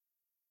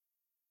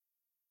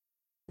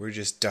We're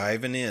just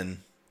diving in.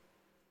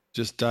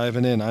 Just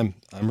diving in. I'm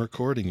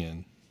recording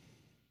in.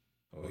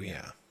 Oh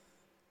yeah.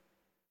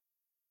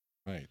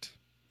 Right.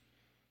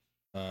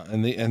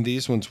 And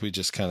these ones we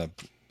just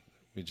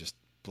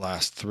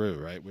blast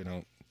through, right? We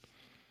don't.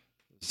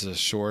 It's a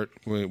short.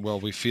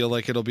 We feel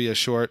like it'll be a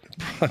short.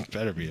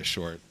 Better be a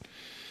short.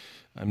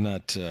 I'm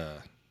not.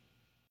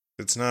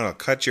 It's not. I'll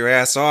cut your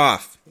ass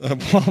off.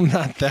 Well, I'm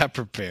not that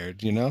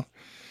prepared.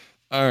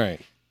 All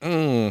right.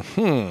 Hmm.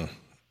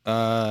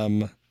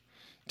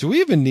 Do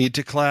we even need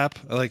to clap?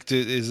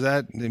 Is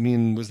that? I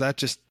mean, was that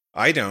just?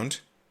 I don't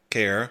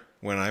care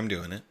when I'm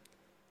doing it,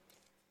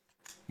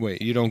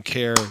 Wait, you don't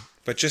care?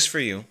 but just for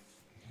you.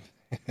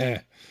 All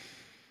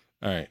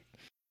right.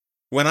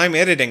 When I'm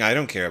editing, I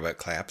don't care about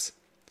claps.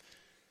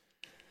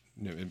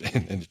 And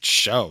it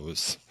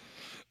shows.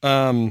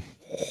 So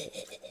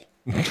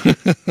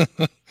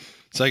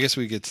I guess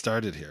we get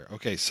started here.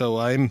 Okay, so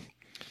I'm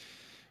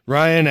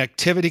Ryan,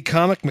 Activity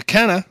Comic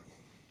McKenna.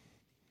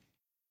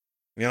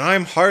 And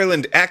I'm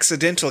Harland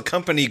Accidental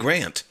Company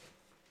Grant.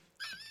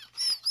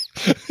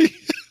 We're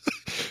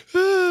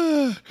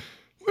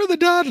the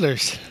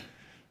Dawdlers.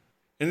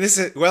 And this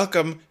is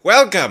welcome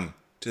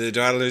to the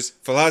Dawdlers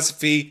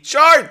Philosophy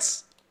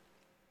Shorts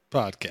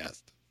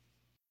Podcast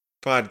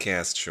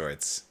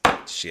shorts.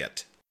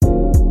 Shit.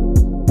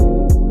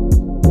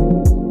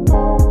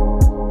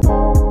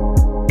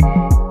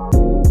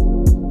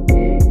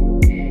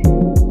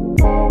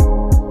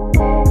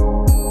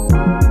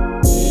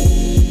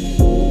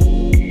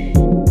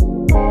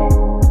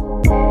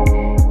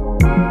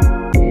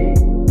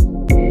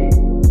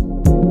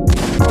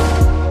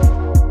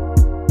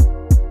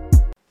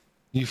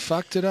 You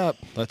fucked it up.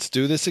 Let's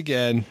do this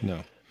again.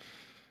 No.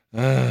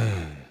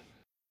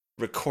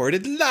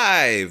 Recorded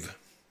live.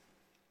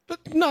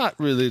 But not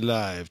really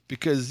live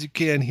because you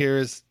can't hear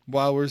us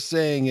while we're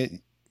saying it,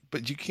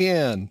 but you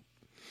can.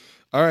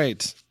 All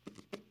right.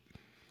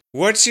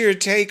 What's your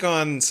take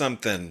on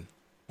something?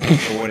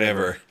 Or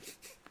whatever.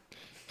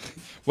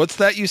 What's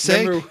that you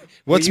say? Remember,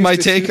 What's we my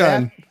used to take do that?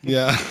 on?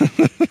 Yeah.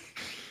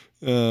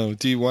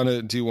 Do you want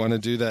to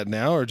do that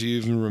now, or do you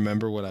even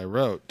remember what I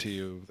wrote to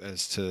you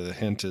as to the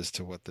hint as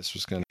to what this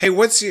was going to? Hey,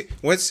 what's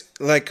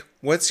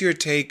your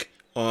take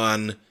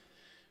on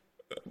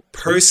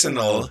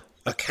personal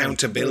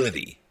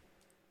accountability?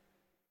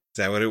 Is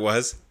that what it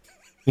was?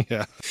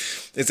 Yeah,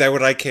 Is that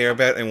what I care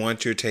about and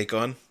want your take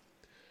on?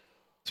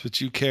 it's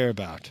what you care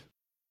about.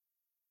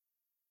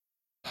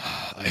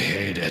 I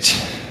hate it.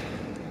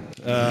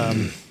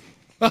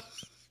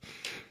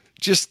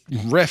 Just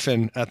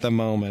riffing at the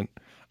moment.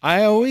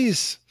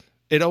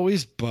 It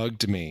always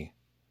bugged me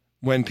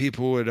when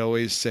people would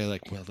always say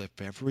like, well,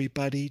 if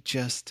everybody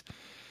just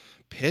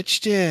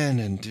pitched in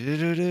and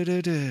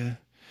do.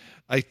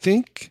 I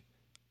think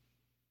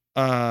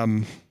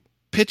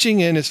pitching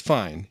in is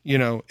fine.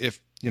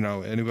 If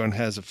anyone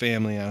has a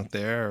family out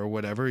there or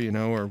whatever,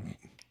 or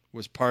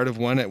was part of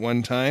one at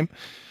one time,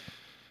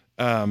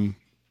 you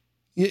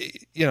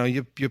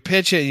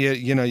pitch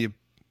it,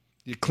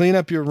 you clean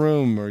up your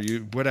room or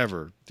you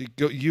whatever.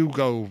 You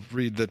go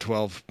read the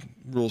 12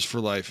 rules for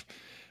life.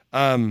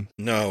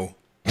 No.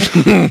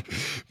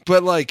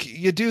 But like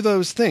you do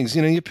those things,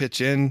 you pitch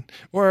in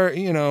or,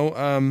 you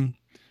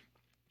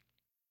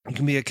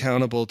can be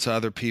accountable to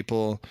other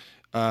people.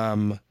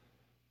 If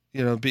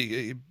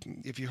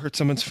you hurt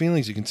someone's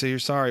feelings, you can say you're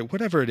sorry,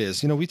 whatever it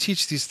is. We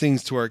teach these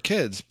things to our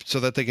kids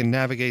so that they can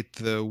navigate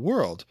the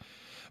world.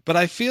 But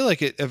I feel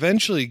like it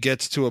eventually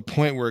gets to a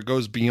point where it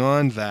goes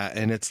beyond that.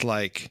 And it's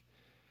like,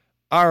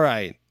 all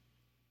right,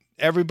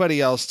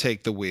 everybody else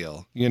take the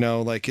wheel,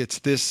 like it's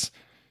this,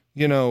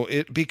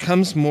 it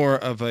becomes more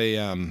of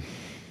a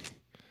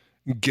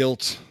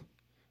guilt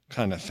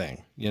kind of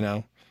thing,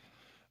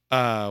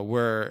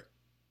 where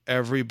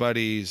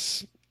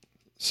everybody's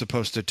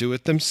supposed to do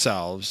it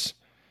themselves,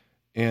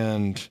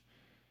 and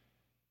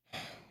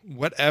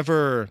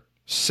whatever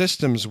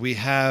systems we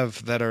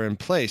have that are in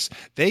place,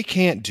 they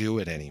can't do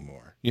it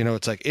anymore.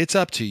 It's like, it's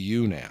up to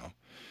you now.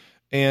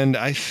 And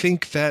I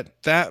think that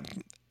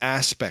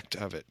aspect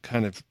of it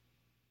kind of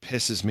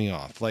pisses me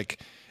off.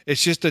 Like,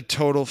 it's just a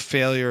total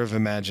failure of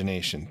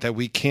imagination that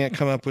we can't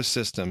come up with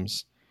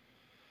systems.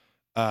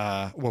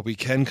 We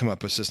can come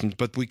up with systems,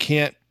 but we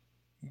can't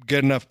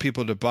get enough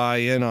people to buy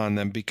in on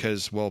them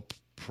because, well,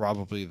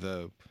 probably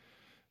the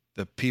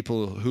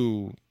people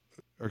who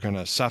are going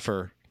to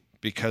suffer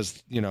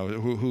because,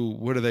 who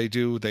what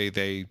do?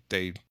 They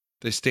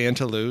stand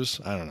to lose.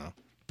 I don't know.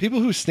 People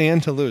who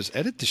stand to lose.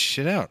 Edit the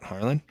shit out,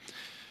 Harlan.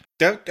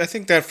 I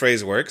think that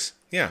phrase works.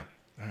 Yeah.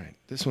 All right.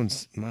 This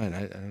one's mine.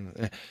 I don't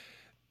know.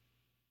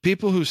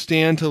 People who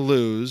stand to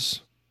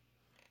lose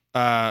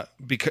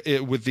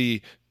because with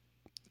the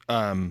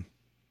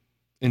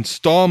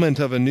installment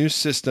of a new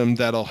system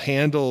that'll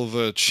handle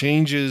the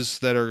changes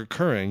that are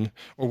occurring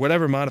or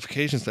whatever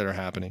modifications that are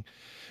happening,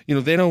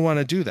 they don't want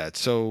to do that.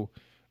 So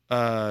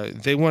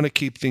they want to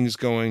keep things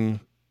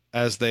going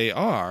as they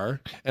are.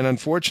 And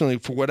unfortunately,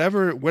 for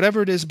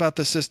whatever it is about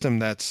the system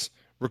that's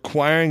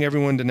requiring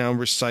everyone to now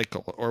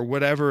recycle or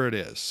whatever it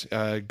is.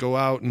 Go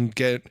out and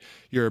get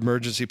your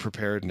emergency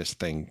preparedness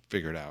thing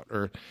figured out,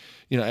 or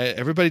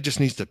everybody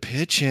just needs to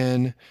pitch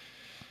in.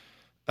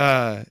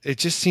 It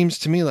just seems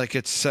to me like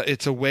it's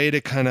a way to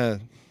kind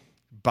of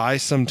buy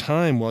some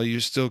time while you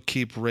still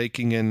keep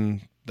raking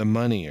in the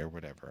money or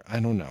whatever. I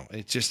don't know.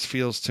 It just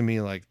feels to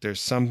me like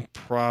there's some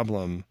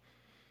problem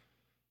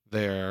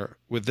there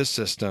with this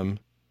system.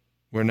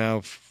 We're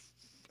now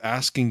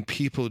asking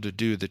people to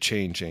do the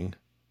changing,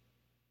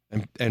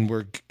 and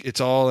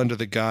it's all under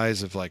the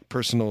guise of like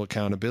personal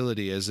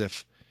accountability, as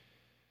if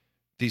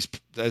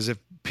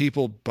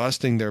people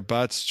busting their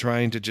butts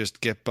trying to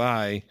just get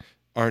by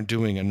aren't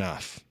doing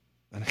enough.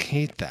 And I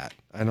hate that.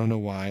 I don't know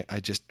why. I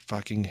just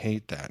fucking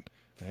hate that.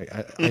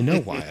 I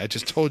know why. I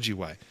just told you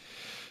why.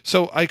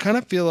 So I kind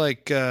of feel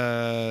like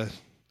I'm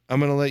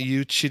going to let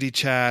you chitty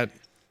chat.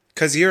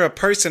 Because you're a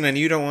person and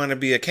you don't want to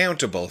be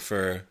accountable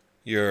for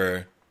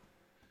your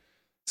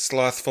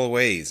slothful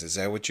ways. Is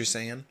that what you're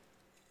saying?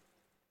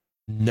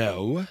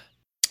 No.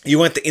 You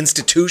want the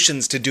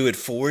institutions to do it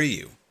for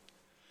you.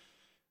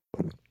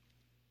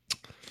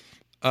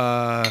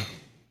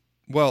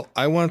 Well,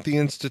 I want the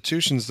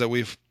institutions that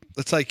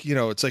it's like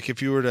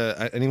if you were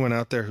to, anyone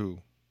out there who,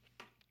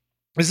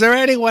 is there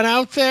anyone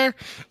out there?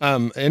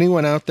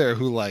 Anyone out there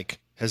who like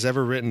has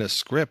ever written a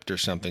script or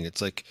something?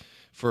 It's like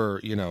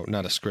for,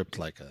 not a script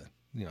like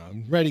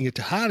I'm writing it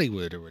to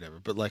Hollywood or whatever,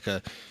 but like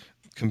a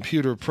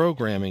computer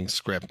programming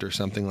script or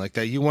something like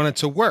that. You want it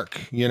to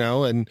work,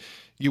 and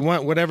you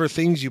want whatever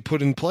things you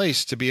put in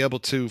place to be able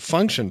to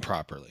function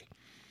properly.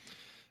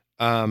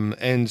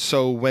 And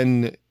so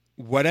when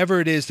whatever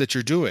it is that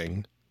you're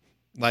doing,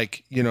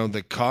 like,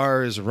 the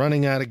car is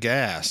running out of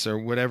gas or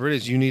whatever it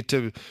is, you need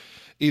to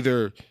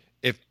either,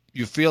 if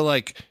you feel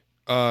like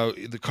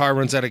the car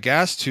runs out of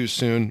gas too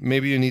soon,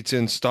 maybe you need to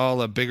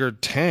install a bigger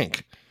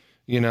tank,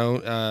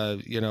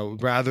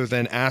 rather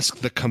than ask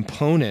the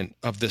component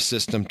of the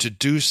system to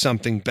do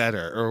something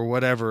better or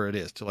whatever it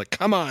is, to like,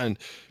 come on,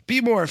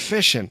 be more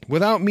efficient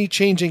without me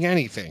changing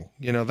anything.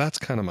 That's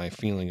kind of my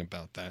feeling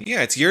about that.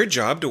 Yeah, it's your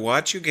job to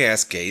watch your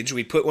gas gauge.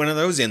 We put one of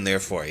those in there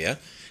for you.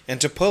 And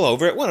to pull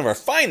over at one of our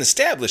fine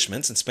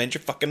establishments and spend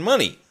your fucking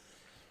money.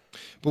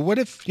 But what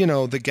if,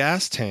 the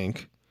gas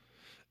tank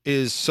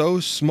is so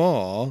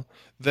small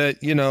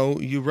that,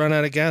 you run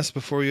out of gas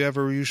before you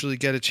ever usually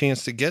get a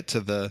chance to get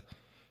to the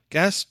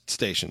gas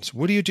stations?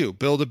 What do?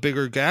 Build a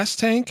bigger gas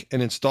tank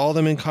and install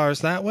them in cars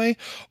that way?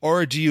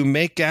 Or do you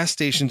make gas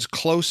stations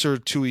closer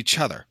to each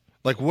other?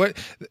 Like what,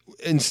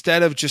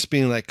 instead of just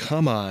being like,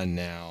 come on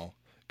now.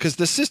 Because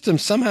the system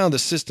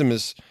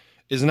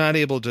is not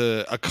able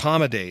to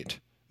accommodate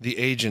the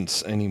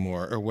agents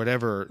anymore, or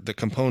whatever the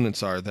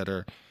components are that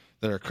are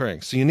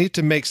occurring. So you need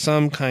to make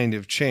some kind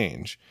of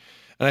change.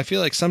 And I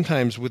feel like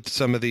sometimes with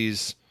some of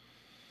these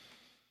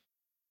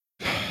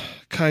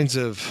kinds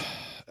of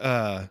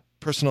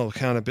personal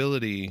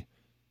accountability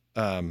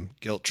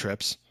guilt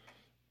trips,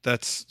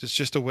 it's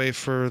just a way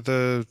for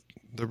the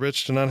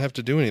rich to not have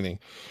to do anything,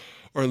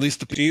 or at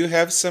least Do you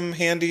have some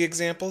handy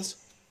examples?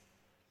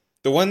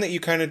 The one that you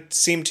kind of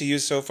seemed to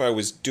use so far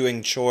was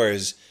doing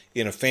chores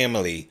in a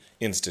family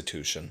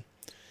institution.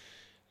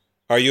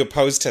 Are you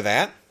opposed to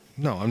that?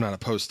 No, I'm not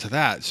opposed to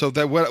that. So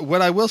that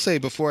what I will say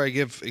before I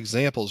give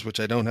examples, which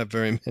I don't have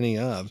very many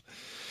of,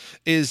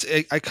 is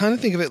I kind of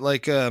think of it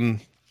like,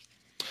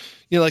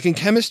 like in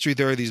chemistry,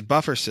 there are these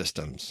buffer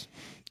systems,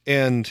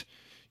 and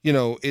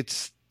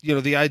it's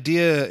the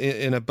idea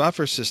in a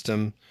buffer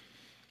system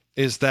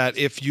is that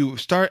if you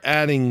start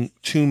adding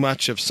too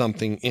much of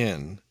something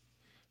in,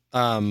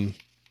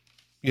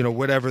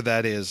 whatever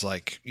that is,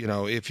 like,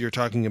 if you're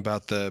talking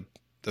about the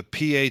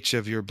pH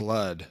of your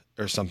blood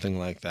or something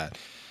like that,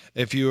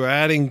 if you're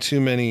adding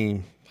too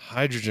many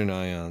hydrogen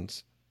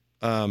ions,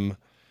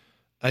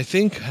 I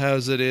think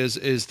as it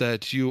is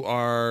that you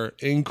are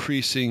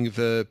increasing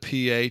the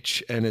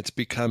pH and it's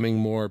becoming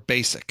more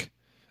basic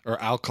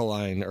or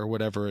alkaline or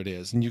whatever it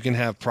is, and you can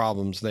have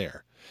problems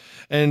there.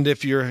 And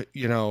if you're,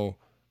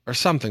 or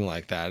something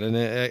like that, and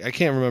I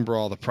can't remember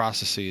all the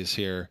processes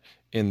here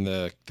in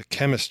the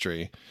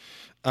chemistry,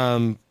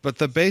 but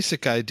the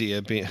basic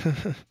idea being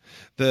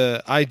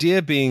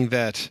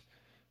that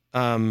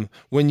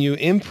when you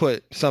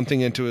input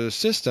something into a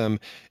system,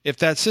 if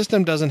that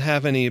system doesn't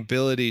have any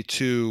ability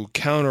to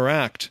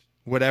counteract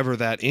whatever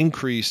that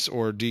increase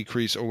or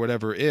decrease or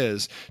whatever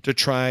is to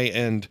try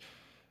and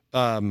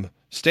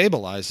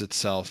stabilize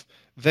itself,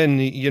 then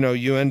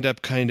you end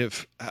up kind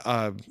of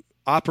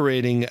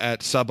operating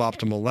at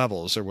suboptimal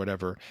levels or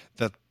whatever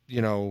that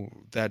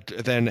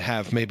then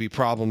have maybe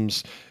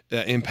problems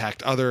that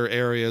impact other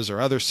areas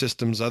or other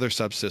systems, other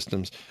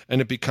subsystems,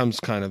 and it becomes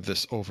kind of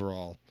this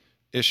overall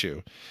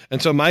issue.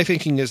 And so my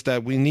thinking is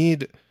that we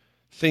need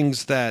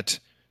things that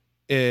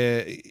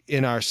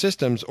in our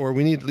systems, or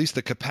we need at least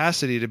the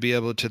capacity to be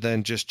able to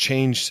then just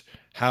change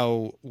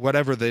how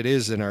whatever that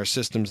is in our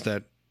systems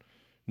that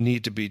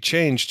need to be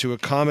changed to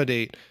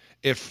accommodate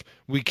if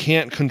we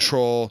can't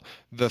control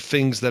the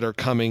things that are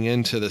coming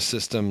into the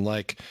system,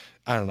 like,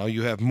 I don't know,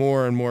 you have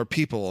more and more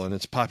people and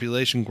it's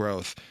population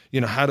growth.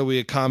 How do we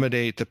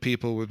accommodate the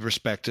people with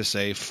respect to,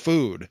 say,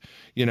 food?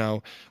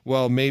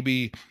 Well,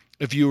 maybe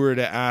if you were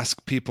to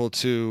ask people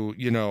to,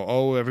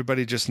 oh,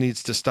 everybody just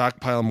needs to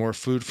stockpile more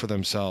food for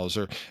themselves,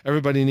 or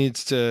everybody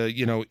needs to,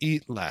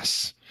 eat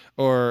less,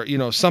 or,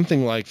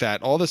 something like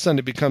that, all of a sudden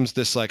it becomes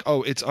this like,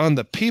 oh, it's on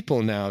the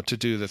people now to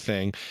do the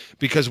thing,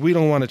 because we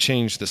don't want to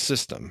change the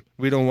system.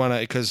 We don't want to,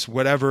 because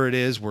whatever it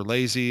is, we're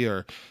lazy,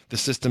 or the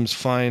system's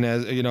fine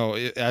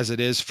as it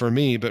is for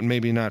me, but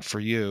maybe not for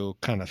you,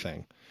 kind of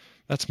thing.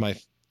 That's my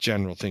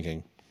general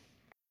thinking.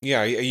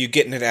 Yeah, are you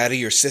getting it out of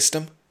your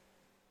system?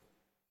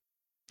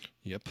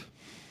 Yep.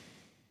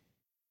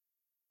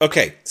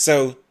 Okay,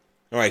 so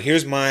all right,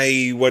 here's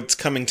what's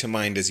coming to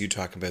mind as you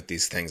talk about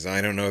these things. I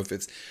don't know if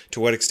it's to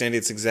what extent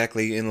it's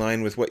exactly in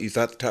line with what you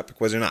thought the topic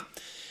was or not.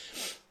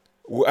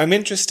 I'm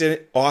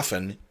interested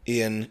often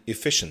in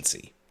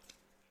efficiency.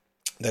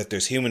 That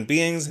there's human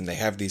beings and they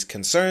have these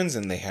concerns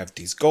and they have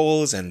these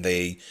goals and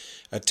they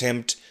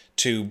attempt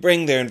to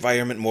bring their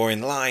environment more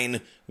in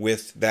line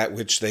with that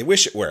which they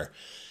wish it were.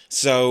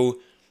 So,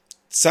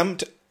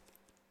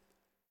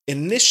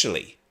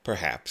 initially,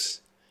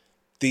 perhaps,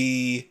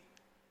 the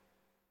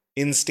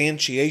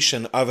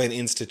instantiation of an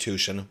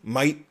institution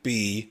might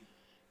be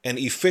an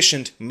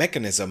efficient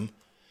mechanism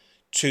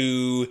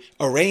to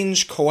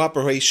arrange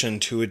cooperation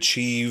to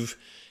achieve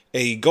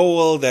a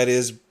goal that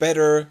is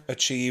better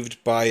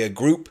achieved by a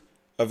group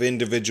of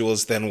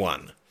individuals than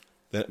one,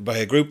 by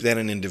a group than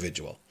an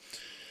individual.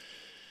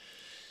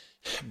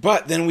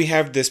 But then we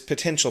have this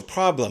potential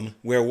problem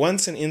where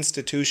once an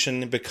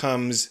institution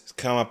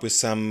come up with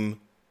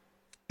some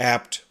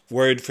apt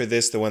word for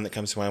this, the one that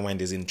comes to my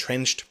mind is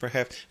entrenched,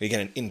 perhaps. We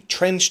get an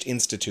entrenched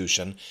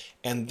institution,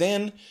 and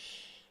then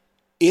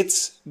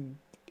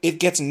it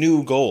gets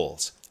new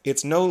goals.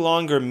 It's no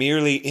longer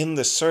merely in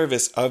the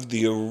service of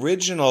the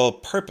original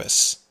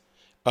purpose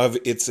of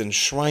its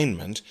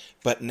enshrinement,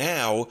 but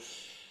now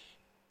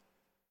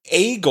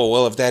a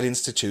goal of that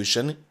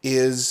institution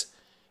is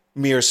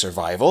mere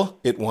survival.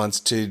 It wants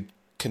to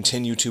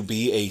continue to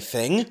be a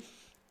thing.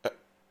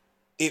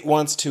 It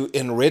wants to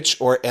enrich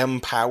or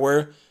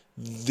empower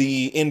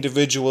the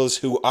individuals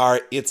who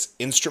are its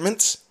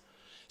instruments.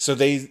 So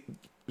they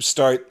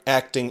start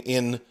acting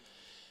in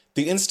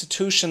the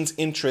institution's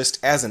interest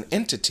as an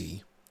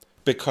entity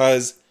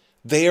because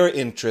their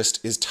interest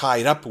is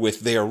tied up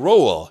with their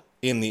role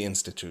in the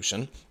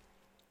institution.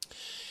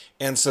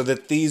 And so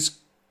that these,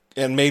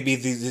 and maybe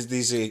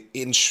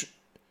these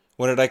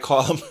what did I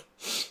call them?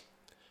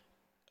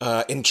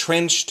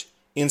 Entrenched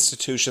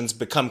institutions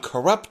become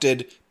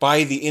corrupted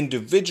by the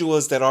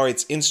individuals that are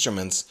its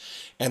instruments,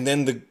 and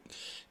then the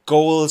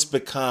goals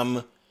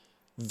become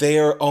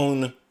their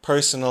own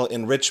personal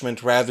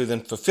enrichment rather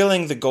than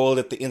fulfilling the goal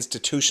that the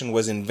institution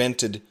was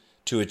invented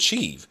to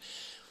achieve.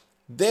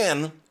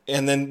 And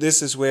then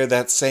this is where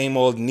that same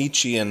old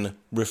Nietzschean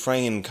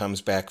refrain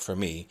comes back for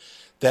me,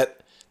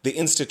 that the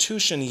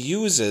institution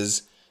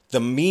uses the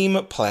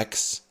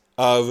memeplex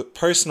of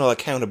personal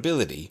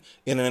accountability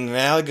in an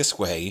analogous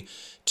way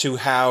to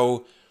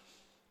how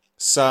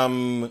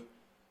some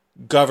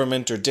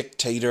government or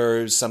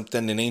dictator or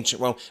something in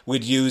ancient Rome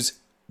would use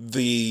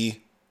the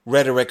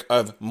rhetoric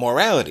of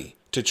morality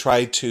to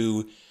try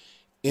to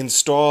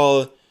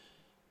install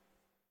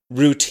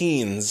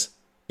routines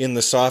in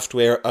the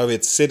software of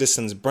its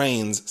citizens'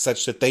 brains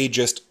such that they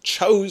just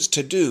chose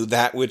to do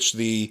that which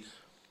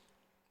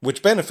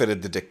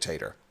benefited the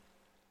dictator.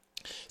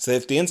 So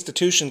if the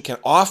institution can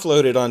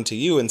offload it onto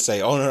you and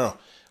say, oh, no,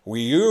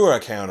 you are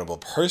accountable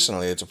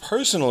personally, it's a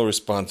personal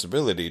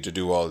responsibility to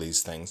do all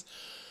these things,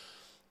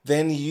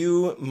 then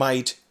you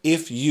might,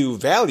 if you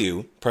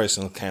value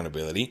personal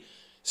accountability,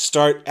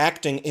 start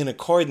acting in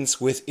accordance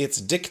with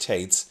its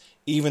dictates,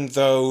 even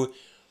though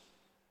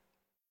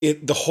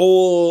the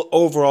whole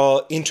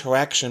overall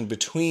interaction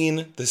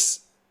between this,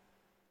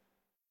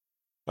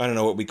 I don't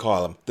know what we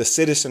call them, the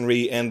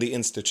citizenry and the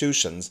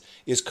institutions,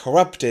 is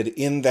corrupted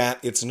in that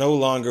it's no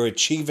longer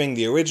achieving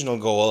the original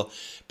goal,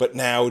 but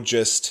now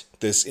just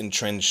this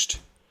entrenched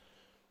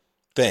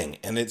thing.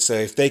 And it's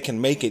if they can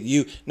make it,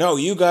 you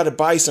got to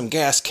buy some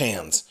gas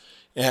cans.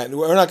 And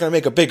we're not going to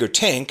make a bigger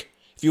tank.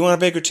 If you want a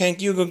bigger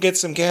tank, you go get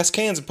some gas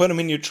cans and put them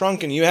in your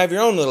trunk, and you have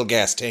your own little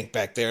gas tank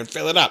back there and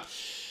fill it up.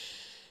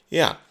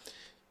 Yeah.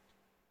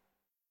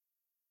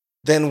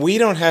 Then we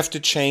don't have to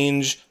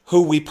change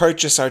who we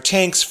purchase our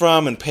tanks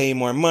from and pay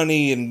more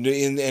money and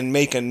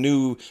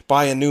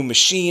buy a new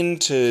machine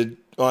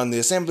on the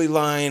assembly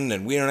line,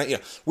 and we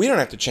don't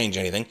have to change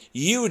anything.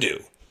 You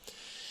do.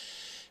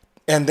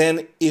 And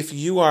then if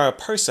you are a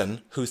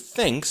person who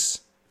thinks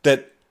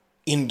that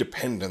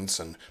independence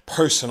and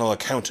personal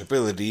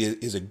accountability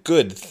is a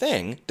good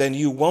thing, then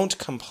you won't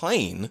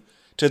complain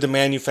to the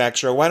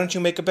manufacturer, why don't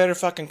you make a better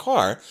fucking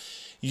car?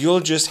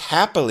 You'll just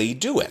happily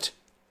do it.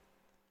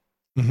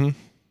 Mm-hmm.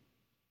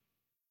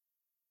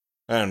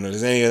 I don't know.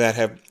 Does any of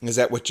that is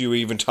that what you were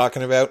even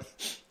talking about?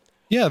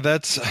 Yeah,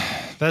 that's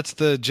that's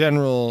the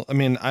general. I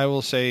mean, I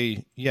will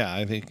say, yeah,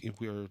 I think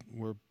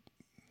we're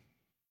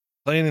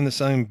playing in the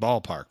same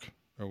ballpark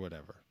or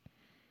whatever.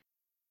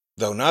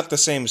 Though not the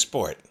same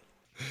sport.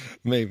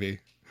 Maybe.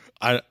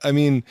 I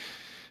mean,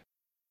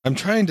 I'm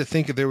trying to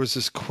think. There was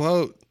this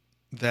quote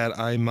that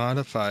I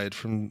modified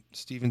from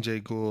Stephen Jay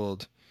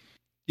Gould.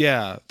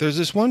 Yeah, there's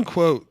this one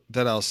quote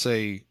that I'll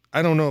say.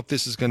 I don't know if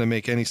this is going to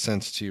make any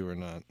sense to you or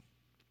not.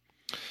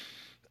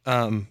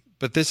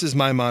 But this is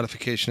my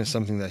modification of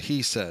something that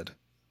he said.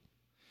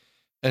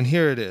 And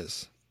here it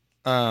is.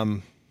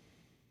 And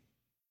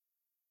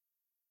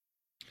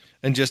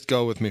just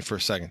go with me for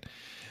a second.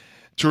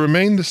 To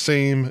remain the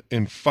same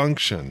in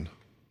function,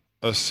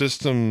 a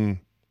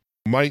system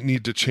might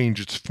need to change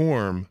its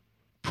form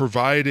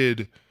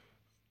provided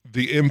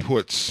the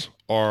inputs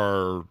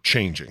are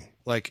changing.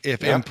 Like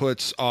if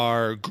inputs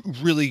are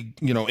really,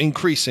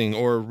 increasing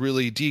or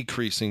really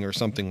decreasing or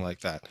something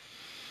like that.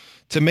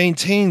 To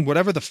maintain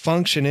whatever the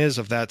function is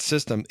of that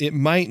system, you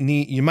might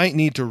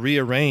need to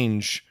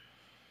rearrange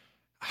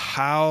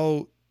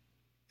how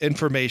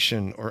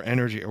information or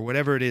energy or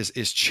whatever it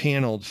is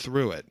channeled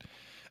through it.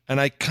 And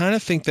I kind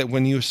of think that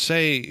when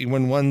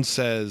one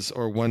says,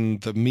 or when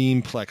the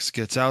memeplex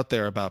gets out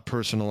there about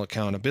personal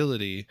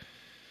accountability,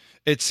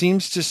 it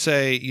seems to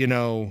say,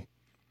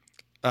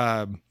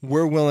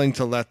 we're willing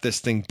to let this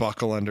thing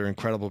buckle under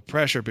incredible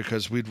pressure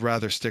because we'd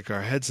rather stick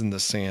our heads in the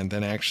sand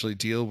than actually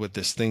deal with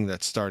this thing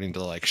that's starting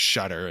to like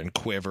shudder and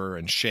quiver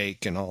and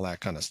shake and all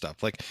that kind of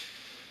stuff.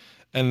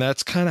 And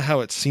that's kind of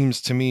how it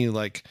seems to me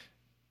like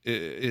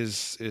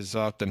is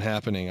often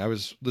happening. I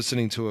was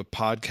listening to a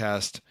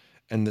podcast,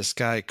 and this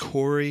guy,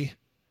 Cory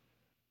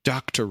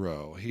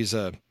Doctorow, he's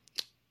a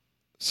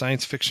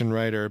science fiction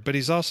writer, but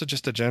he's also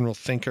just a general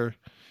thinker.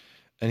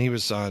 And he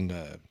was on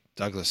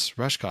Douglas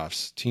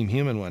Rushkoff's Team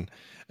Human one.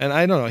 And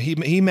I don't know,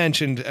 he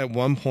mentioned at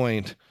one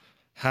point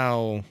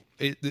how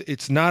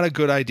it's not a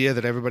good idea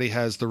that everybody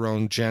has their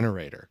own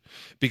generator,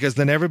 because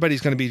then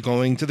everybody's going to be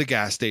going to the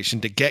gas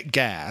station to get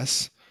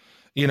gas,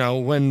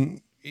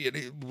 when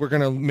we're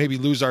going to maybe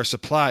lose our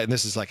supply. And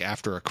this is like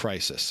after a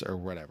crisis or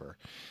whatever.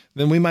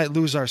 Then we might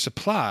lose our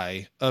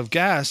supply of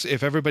gas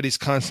if everybody's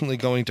constantly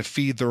going to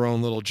feed their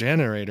own little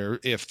generator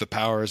if the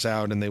power is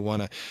out and they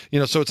want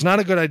to, so it's not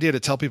a good idea to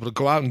tell people to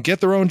go out and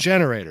get their own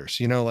generators,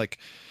 and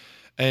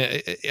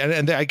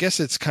I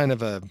guess it's kind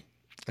of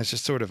it's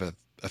just sort of a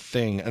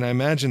thing. And I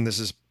imagine this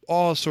is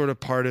all sort of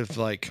part of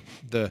like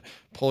the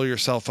pull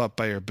yourself up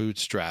by your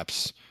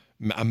bootstraps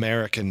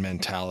American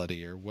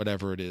mentality or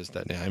whatever it is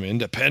that I'm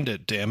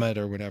independent, damn it,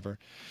 or whatever.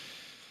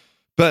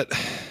 But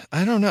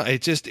I don't know.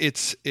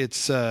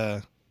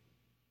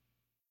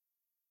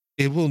 It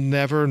will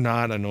never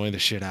not annoy the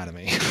shit out of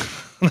me.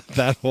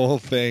 That whole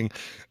thing.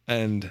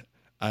 And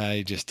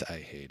I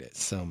hate it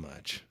so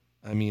much.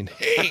 I mean,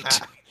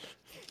 hate.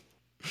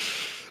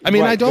 I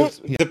mean, right. I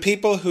don't. The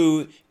people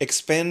who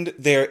expend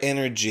their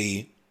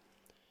energy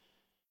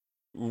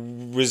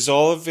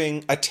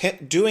doing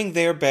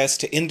their best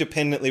to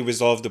independently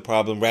resolve the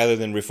problem rather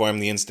than reform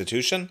the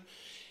institution,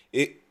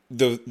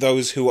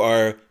 those who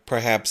are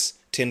perhaps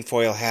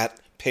tinfoil hat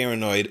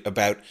paranoid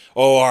about,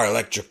 our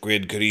electric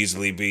grid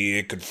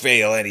it could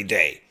fail any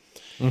day.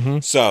 Mm-hmm.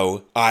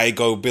 So I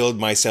go build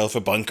myself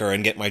a bunker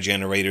and get my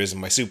generators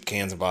and my soup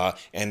cans and blah.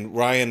 And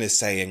Ryan is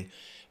saying,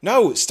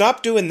 no,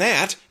 stop doing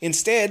that.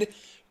 Instead,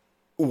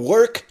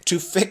 work to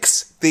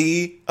fix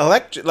the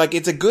electric. Like,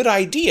 it's a good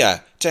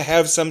idea to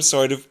have some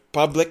sort of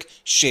public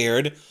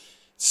shared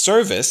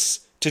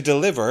service to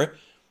deliver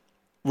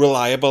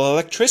reliable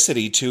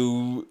electricity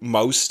to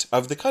most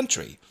of the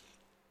country.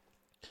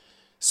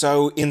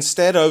 So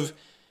instead of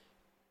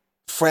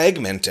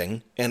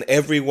fragmenting and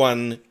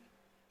everyone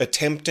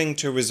attempting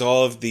to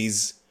resolve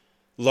these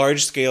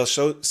large-scale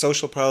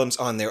social problems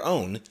on their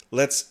own,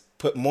 let's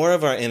put more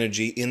of our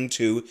energy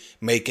into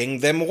making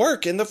them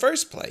work in the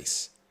first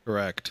place.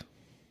 Correct.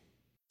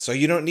 So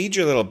you don't need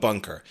your little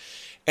bunker.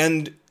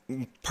 And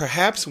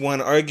perhaps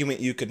one argument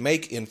you could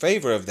make in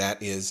favor of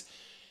that is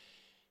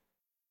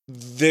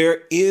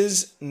there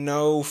is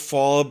no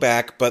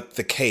fallback but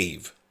the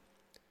cave.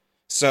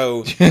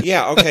 So,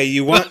 yeah, okay,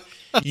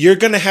 you're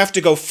going to have to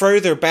go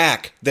further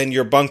back than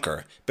your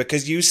bunker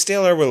because you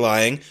still are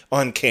relying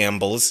on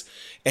Campbell's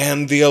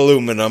and the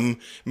aluminum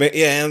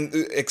and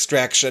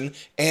extraction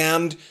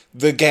and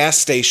the gas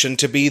station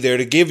to be there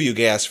to give you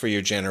gas for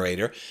your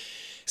generator.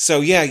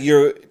 So, yeah,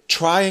 you're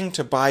trying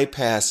to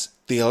bypass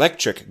the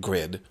electric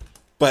grid,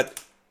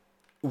 but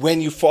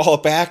when you fall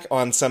back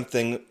on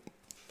something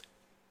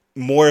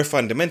more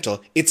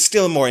fundamental, it's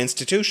still more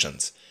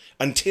institutions.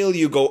 Until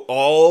you go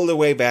all the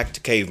way back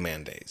to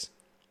caveman days.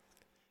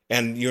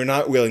 And you're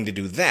not willing to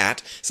do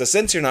that. So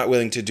since you're not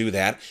willing to do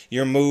that,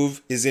 your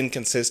move is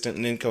inconsistent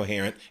and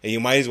incoherent, and you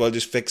might as well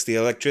just fix the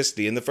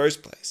electricity in the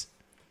first place.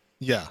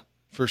 Yeah,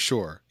 for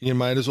sure. You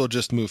might as well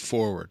just move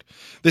forward.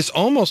 This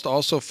almost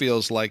also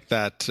feels like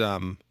that,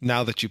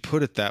 now that you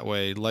put it that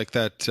way, like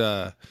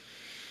that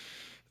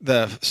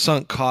the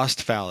sunk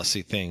cost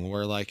fallacy thing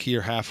where like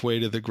you're halfway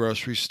to the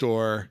grocery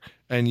store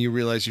and you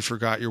realize you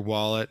forgot your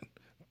wallet.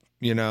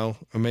 or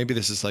maybe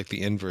this is like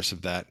the inverse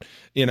of that,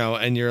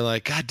 and you're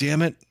like, God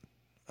damn it,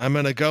 I'm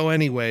going to go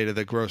anyway to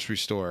the grocery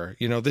store.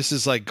 This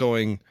is like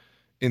going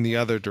in the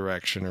other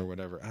direction or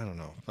whatever. I don't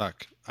know.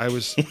 Fuck. I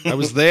was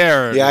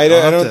there. Yeah, I'll I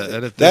have don't. to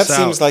edit That this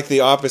seems out. like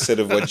the opposite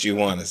of what you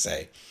want to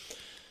say.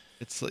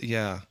 It's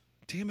yeah.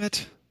 Damn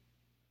it.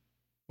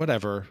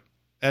 Whatever.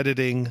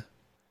 Editing.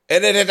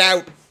 Edit it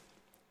out.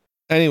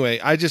 Anyway,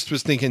 I just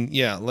was thinking,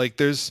 yeah, like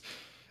there's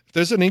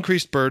an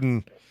increased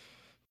burden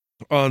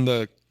on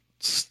the,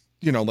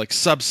 like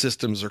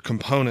subsystems or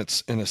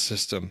components in a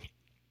system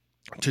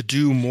to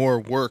do more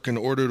work in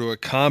order to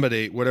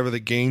accommodate whatever the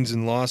gains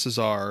and losses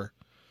are,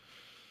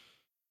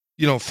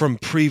 from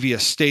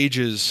previous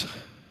stages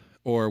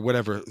or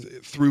whatever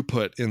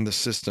throughput in the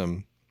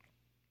system.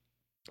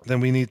 Then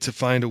we need to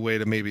find a way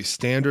to maybe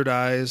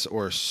standardize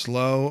or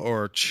slow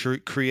or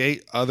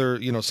create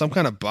other, some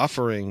kind of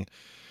buffering,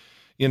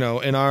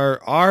 and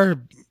our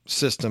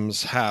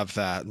systems have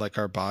that, like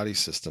our body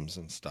systems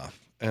and stuff.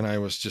 And I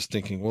was just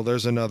thinking, well,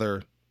 there's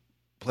another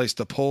place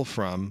to pull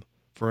from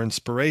for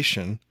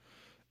inspiration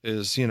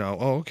is,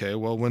 okay,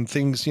 well, when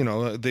things, the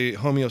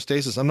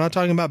homeostasis, I'm not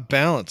talking about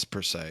balance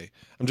per se.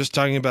 I'm just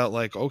talking about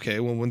like,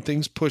 okay, well, when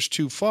things push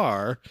too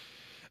far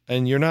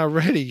and you're not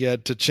ready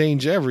yet to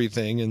change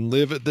everything and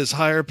live at this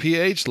higher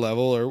pH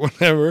level or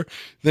whatever,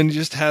 then you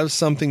just have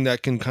something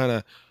that can kind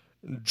of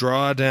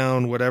draw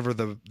down whatever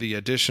the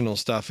additional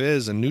stuff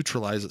is and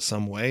neutralize it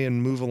some way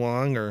and move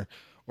along or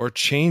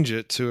change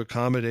it to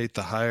accommodate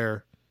the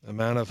higher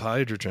amount of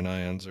hydrogen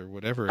ions or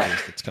whatever it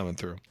is that's coming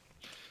through.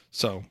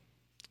 So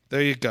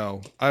there you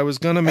go. I was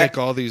going to make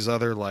all these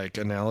other like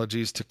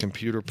analogies to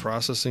computer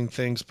processing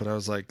things, but I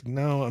was like,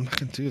 no, I'm not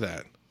going to do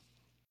that.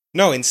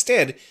 No,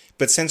 instead,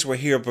 but since we're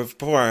here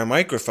before our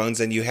microphones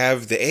and you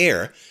have the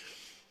air,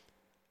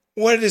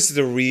 what is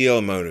the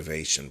real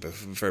motivation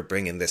for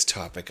bringing this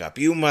topic up?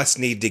 You must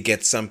need to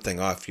get something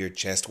off your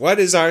chest. What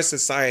is our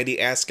society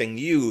asking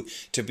you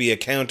to be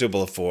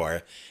accountable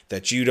for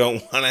that you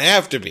don't want to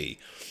have to be?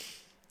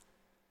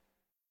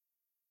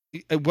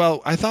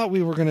 Well, I thought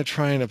we were going to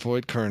try and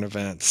avoid current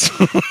events.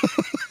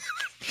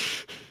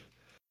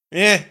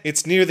 Yeah,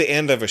 it's near the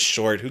end of a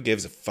short. Who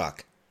gives a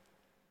fuck?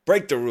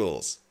 Break the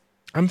rules.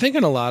 I'm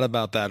thinking a lot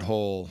about that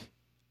whole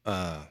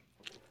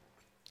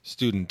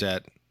student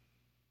debt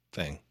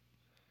thing.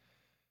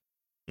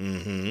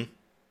 Mm-hmm.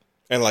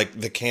 And like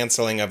the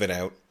canceling of it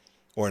out,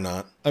 or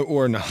not.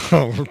 Or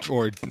not.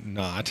 Or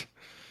not.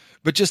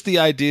 But just the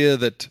idea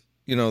that,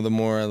 the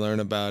more I learn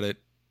about it,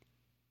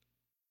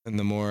 and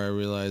the more I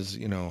realize,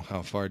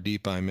 how far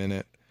deep I'm in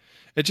it,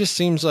 it just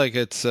seems like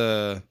it's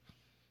there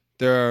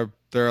are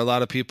a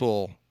lot of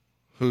people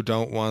who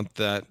don't want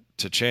that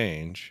to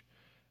change,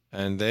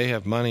 and they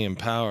have money and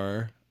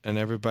power, and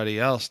everybody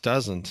else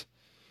doesn't.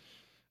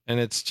 And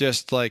it's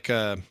just like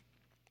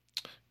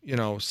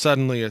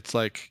suddenly it's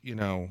like,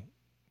 you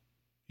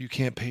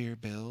can't pay your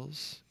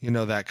bills,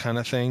 that kind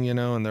of thing,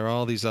 and there are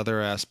all these other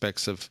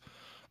aspects of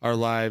our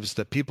lives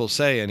that people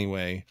say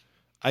anyway.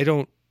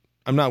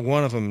 I'm not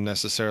one of them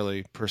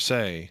necessarily per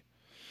se,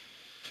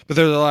 but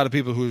there's a lot of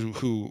people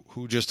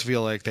who just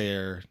feel like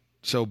they're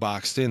so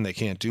boxed in they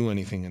can't do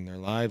anything in their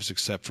lives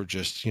except for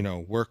just,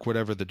 work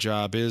whatever the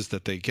job is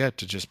that they get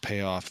to just pay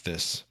off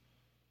this,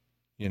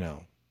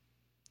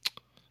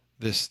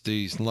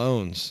 these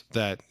loans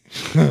that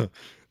there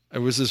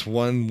was this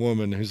one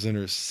woman who's in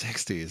her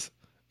 60s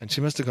and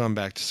she must have gone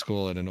back to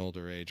school at an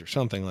older age or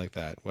something like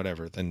that,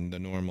 whatever, than the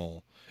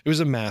normal. It was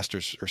a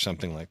master's or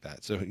something like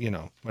that. So,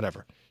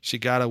 whatever. She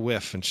got a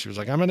whiff and she was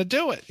like, I'm going to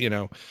do it.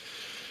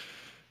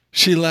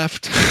 She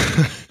left.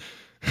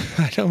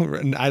 I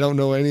don't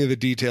know any of the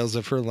details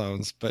of her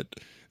loans, but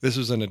this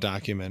was in a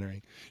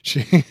documentary.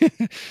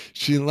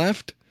 She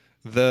left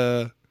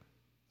graduated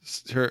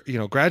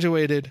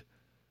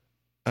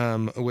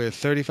with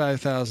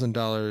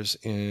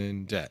 $35,000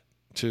 in debt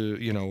to,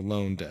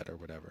 loan debt or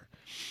whatever.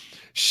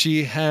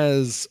 She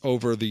has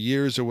over the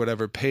years or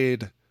whatever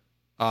paid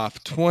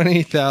off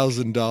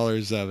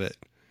 $20,000 of it.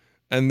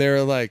 And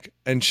they're like,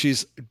 and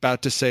she's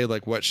about to say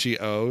like what she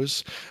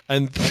owes.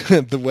 And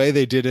the way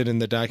they did it in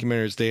the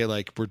documentary is they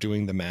like were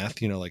doing the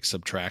math, like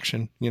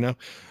subtraction,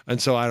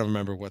 And so I don't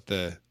remember what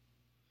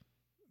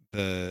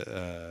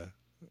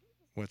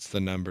what's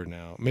the number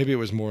now? Maybe it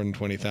was more than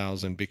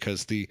 20,000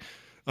 because the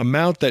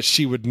amount that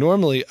she would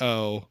normally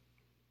owe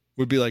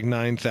would be like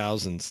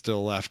 9,000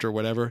 still left or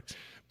whatever.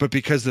 But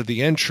because of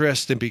the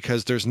interest and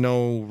because there's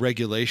no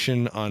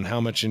regulation on how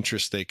much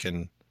interest they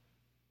can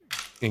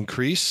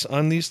increase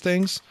on these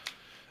things,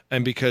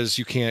 and because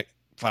you can't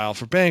file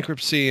for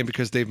bankruptcy, and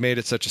because they've made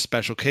it such a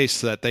special case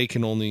so that they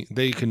can only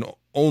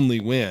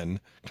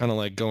win, kind of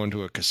like going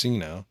to a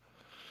casino.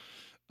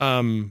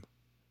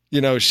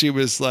 She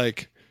was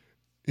like,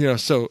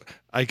 so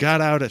I got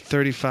out at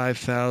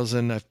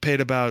 35,000. I've paid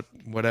about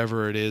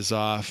whatever it is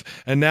off,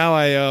 and now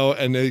I owe.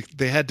 And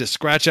they had to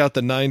scratch out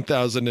the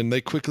 9,000, and they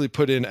quickly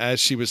put in, as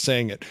she was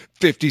saying it,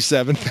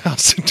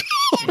 $57,000.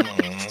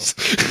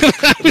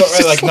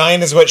 Like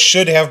 9 is what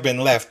should have been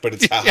left, but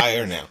it's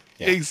higher now.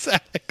 Yeah.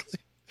 Exactly.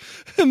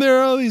 And there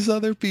are all these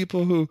other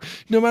people who,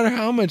 no matter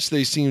how much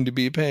they seem to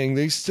be paying,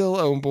 they still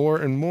owe more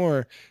and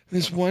more.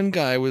 This one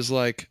guy was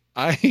like,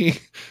 I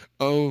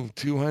owe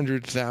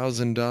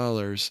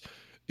 $200,000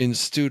 in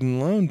student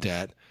loan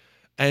debt.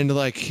 And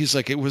like, he's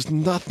like, it was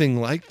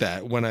nothing like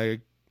that when I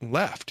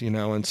left,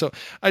 And so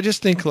I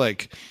just think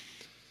like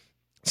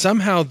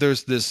somehow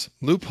there's this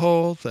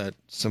loophole that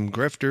some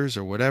grifters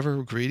or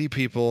whatever, greedy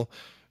people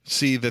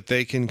see that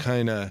they can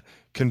kind of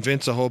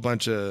convince a whole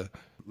bunch of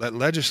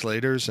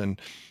legislators and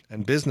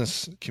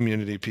business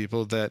community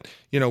people that,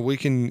 we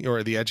can,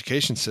 or the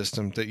education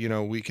system that,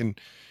 we can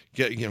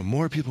get,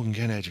 more people can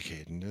get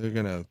educated and they're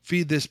going to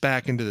feed this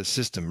back into the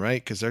system,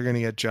 right? Because they're going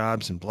to get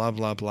jobs and blah,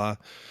 blah, blah.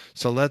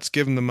 So let's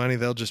give them the money.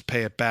 They'll just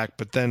pay it back.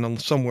 But then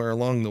somewhere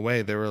along the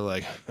way, they were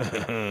like,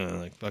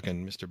 like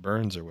fucking Mr.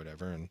 Burns or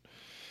whatever. And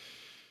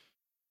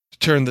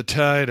turn the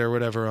tide or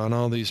whatever on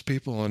all these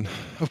people. And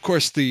of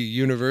course, the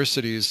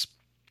universities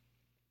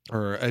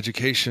or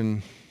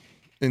education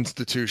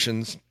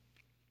institutions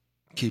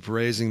keep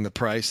raising the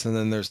price. And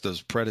then there's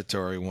those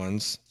predatory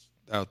ones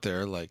out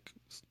there like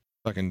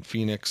fucking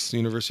Phoenix,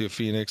 University of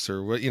Phoenix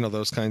or what,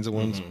 those kinds of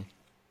ones. Mm-hmm.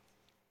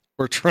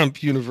 Or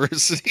Trump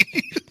University.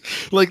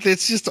 Like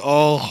it's just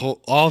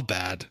all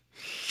bad.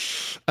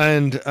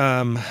 And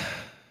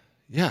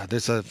yeah,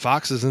 there's a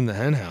foxes in the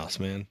hen house,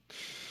 man.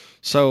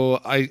 So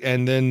I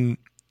don't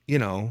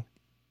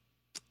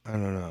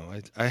know.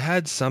 I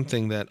had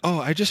something that,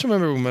 I just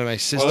remember when my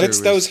sister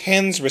those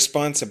hens'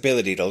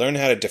 responsibility to learn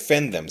how to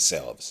defend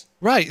themselves.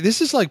 Right. This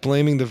is like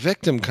blaming the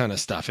victim kind of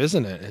stuff,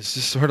 isn't it? It's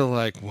just sort of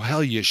like,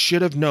 well, you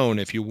should have known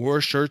if you wore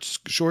a short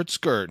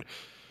skirt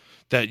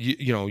that,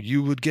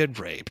 you would get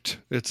raped.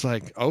 It's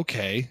like,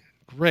 okay,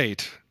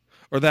 great.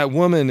 Or that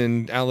woman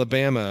in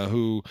Alabama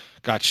who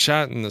got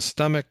shot in the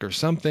stomach or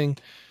something.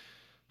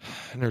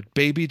 And her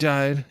baby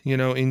died,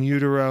 in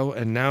utero,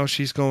 and now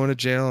she's going to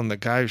jail, and the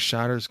guy who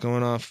shot her is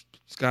going off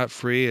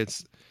scot-free.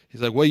 He's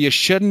like, well, you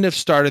shouldn't have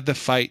started the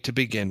fight to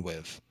begin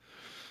with.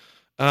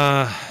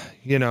 And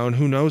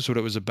who knows what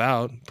it was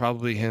about?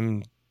 Probably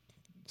him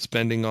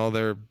spending all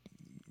their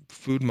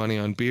food money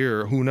on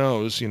beer, or who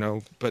knows,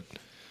 but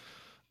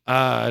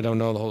I don't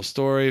know the whole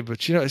story,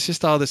 but it's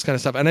just all this kind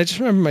of stuff. And I just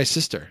remember my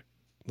sister,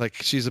 like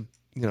she's a,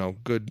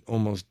 good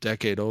almost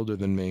decade older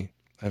than me.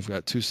 I've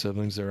got 2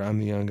 siblings there. I'm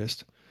the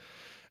youngest.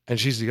 And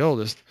she's the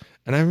oldest.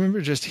 And I remember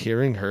just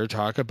hearing her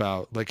talk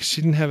about, like,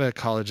 she didn't have a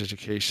college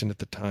education at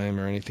the time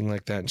or anything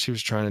like that. And she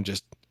was trying to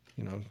just,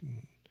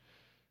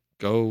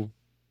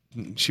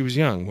 she was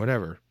young,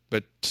 whatever,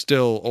 but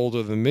still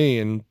older than me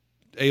and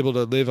able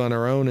to live on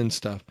her own and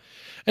stuff.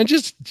 And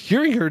just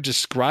hearing her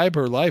describe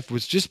her life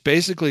was just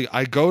basically,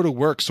 I go to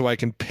work so I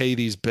can pay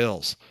these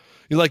bills.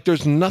 Like,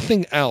 there's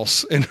nothing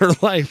else in her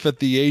life at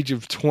the age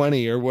of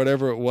 20 or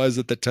whatever it was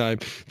at the time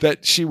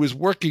that she was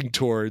working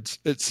towards,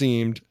 it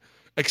seemed,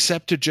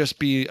 except to just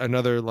be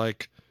another,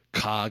 like,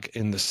 cog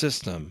in the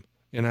system.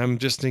 And I'm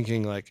just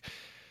thinking, like,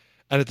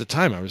 and at the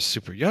time I was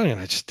super young and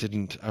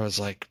I was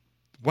like,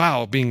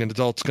 wow, being an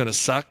adult's going to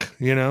suck,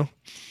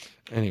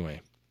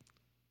 Anyway.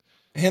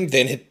 And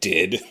then it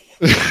did.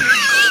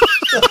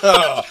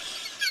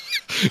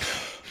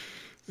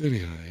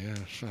 Anyway, yeah,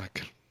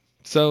 fuck.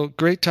 So,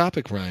 great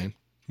topic, Ryan.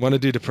 Want to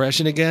do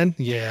depression again?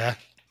 Yeah.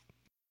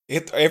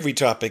 Every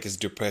topic is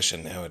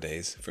depression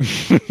nowadays.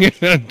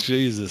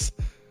 Jesus.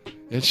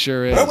 It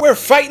sure is. But we're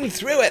fighting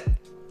through it.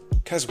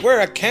 Because we're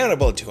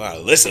accountable to our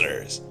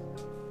listeners.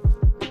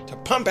 To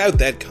pump out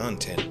that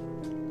content.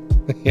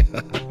 Yeah,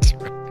 that's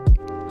right.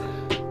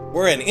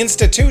 We're an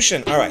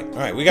institution. All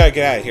right. We got to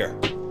get out of here.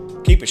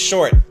 Keep it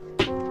short.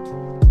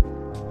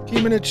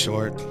 Keeping it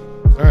short.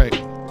 All right.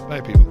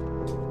 Bye, people.